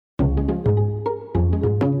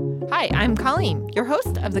Hi, I'm Colleen, your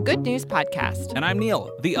host of the Good News Podcast. And I'm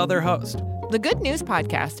Neil, the other host. The Good News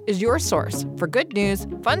Podcast is your source for good news,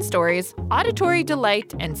 fun stories, auditory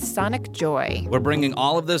delight, and sonic joy. We're bringing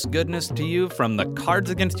all of this goodness to you from the Cards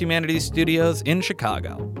Against Humanity studios in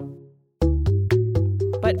Chicago.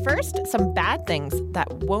 But first, some bad things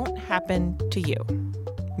that won't happen to you.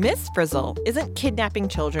 Miss Frizzle isn't kidnapping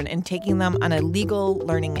children and taking them on illegal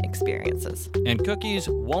learning experiences. And cookies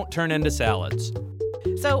won't turn into salads.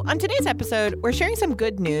 So on today's episode, we're sharing some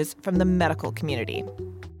good news from the medical community.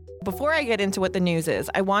 Before I get into what the news is,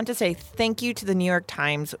 I want to say thank you to the New York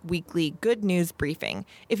Times weekly Good News Briefing.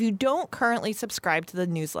 If you don't currently subscribe to the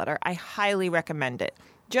newsletter, I highly recommend it.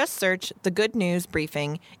 Just search the Good News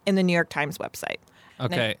Briefing in the New York Times website.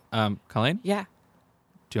 Okay, Colleen? Yeah.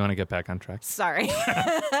 Do you want to get back on track? Sorry.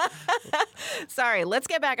 Sorry, let's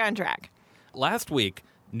get back on track. Last week,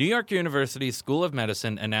 New York University School of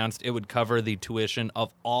Medicine announced it would cover the tuition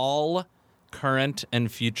of all current and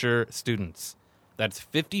future students. That's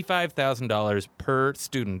 $55,000 per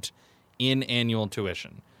student in annual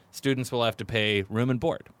tuition. Students will have to pay room and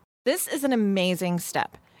board. This is an amazing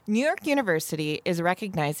step. New York University is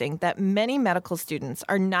recognizing that many medical students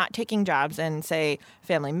are not taking jobs in, say,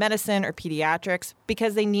 family medicine or pediatrics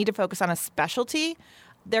because they need to focus on a specialty.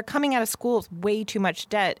 They're coming out of school with way too much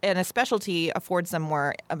debt, and a specialty affords them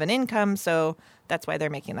more of an income, so that's why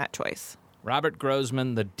they're making that choice. Robert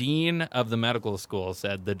Grossman, the dean of the medical school,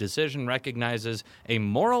 said the decision recognizes a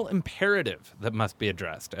moral imperative that must be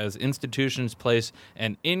addressed as institutions place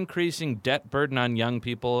an increasing debt burden on young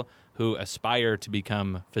people who aspire to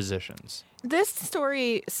become physicians. This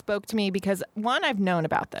story spoke to me because, one, I've known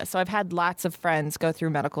about this. So I've had lots of friends go through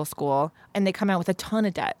medical school, and they come out with a ton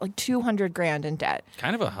of debt, like $200,000 in debt.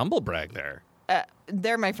 Kind of a humble brag there.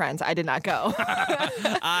 They're my friends. I did not go.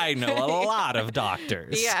 I know a lot of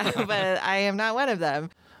doctors. Yeah, but I am not one of them.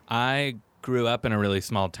 I grew up in a really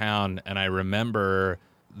small town, and I remember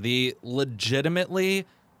the legitimately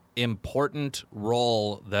important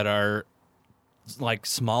role that our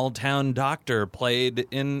small town doctor played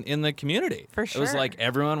in the community. For sure. It was like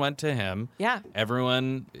everyone went to him. Yeah.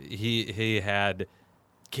 Everyone, he had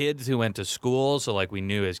kids who went to school, so we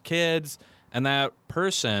knew his kids. And that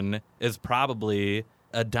person is probably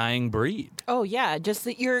a dying breed. Oh, yeah. Just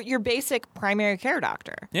your basic primary care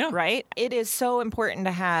doctor. Yeah. Right? It is so important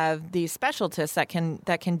to have these specialists that can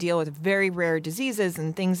deal with very rare diseases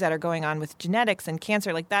and things that are going on with genetics and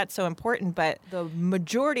cancer. That's so important. But the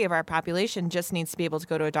majority of our population just needs to be able to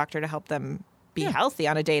go to a doctor to help them be healthy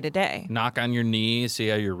on a day-to-day. Knock on your knee, see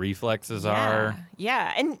how your reflexes are.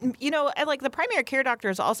 Yeah. And, the primary care doctor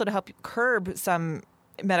is also to help curb some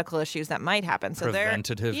medical issues that might happen. So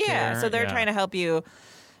preventative care. Yeah, so they're trying to help you,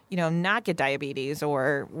 not get diabetes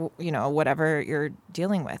or, whatever you're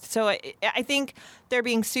dealing with. So I think they're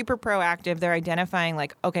being super proactive. They're identifying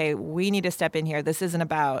okay, we need to step in here. This isn't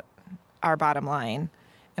about our bottom line.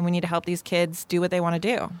 And we need to help these kids do what they want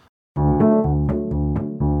to do.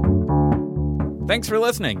 Thanks for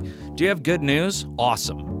listening. Do you have good news?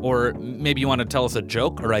 Awesome. Or maybe you want to tell us a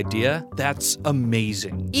joke or idea? That's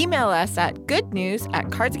amazing. Email us at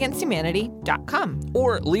goodnews@cardsagainsthumanity.com.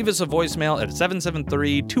 Or leave us a voicemail at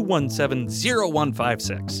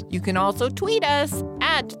 773-217-0156. You can also tweet us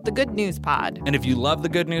at The Good News Pod. And if you love the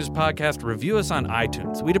Good News Podcast, review us on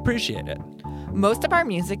iTunes. We'd appreciate it. Most of our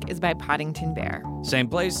music is by Poddington Bear. Same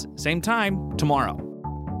place, same time, tomorrow.